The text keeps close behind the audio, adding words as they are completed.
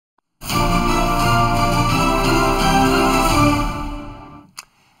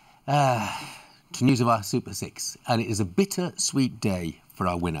watch news of our Super Six, and it is a bitter-sweet day for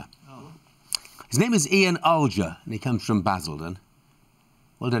our winner. Oh. His name is Ian Alger, and he comes from Basildon.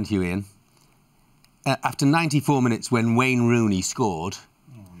 Well done to you, Ian. After 94 minutes, when Wayne Rooney scored,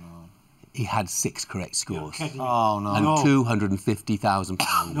 he had 6 correct scores. Oh, no. And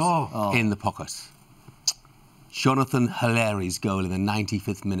 £250,000 in the pocket. Jonathan Hilari's goal in the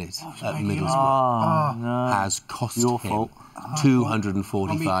 95th minute at Middlesbrough has cost him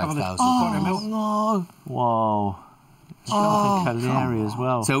 £245,000. Oh, no. Whoa. Jonathan Hilary as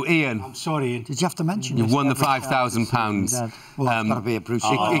well. So, Ian... I'm sorry, Ian. Did you have to mention You've won the £5,000. Well, that's got to be a Bruce.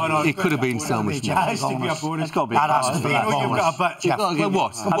 It could have been so much more. That has to be a bonus. It's got to be a bonus. That has to be a bonus. You've got a bit.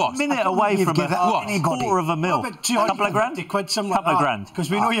 What? A minute away from a quarter of a mil. A couple of grand? Couple of grand. Because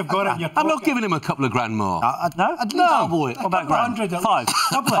we know you've got it in your pocket. I'm not giving him a couple of grand more. No? No. What about grand? 5.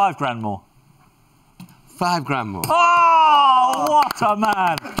 5 grand more. 5 grand more. Oh, what a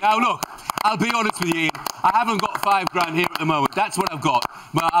man! Now, look, I'll be honest with you, Ian. I haven't got 5 grand here at the moment. That's what I've got.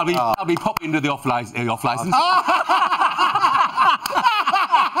 But I'll be popping into the off license.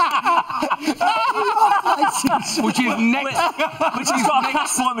 Which is next. Which has got a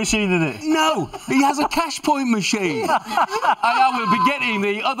cash point machine in it. No, he has a cash point machine. I will be getting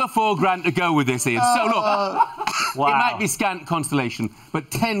the other 4 grand to go with this, Ian. So look, it might be scant consolation, but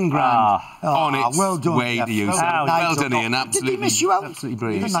 10 grand on its way to you. Well done, Ian. Absolutely. Did he miss you out? Absolutely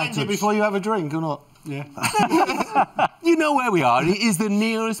brilliant. Did you send it before you have a drink or not? Yeah. You know where we are. It is the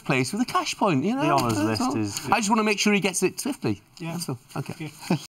nearest place with a cash point. You know. The honours list is. I just want to make sure he gets it swiftly. Yeah. That's all. Okay.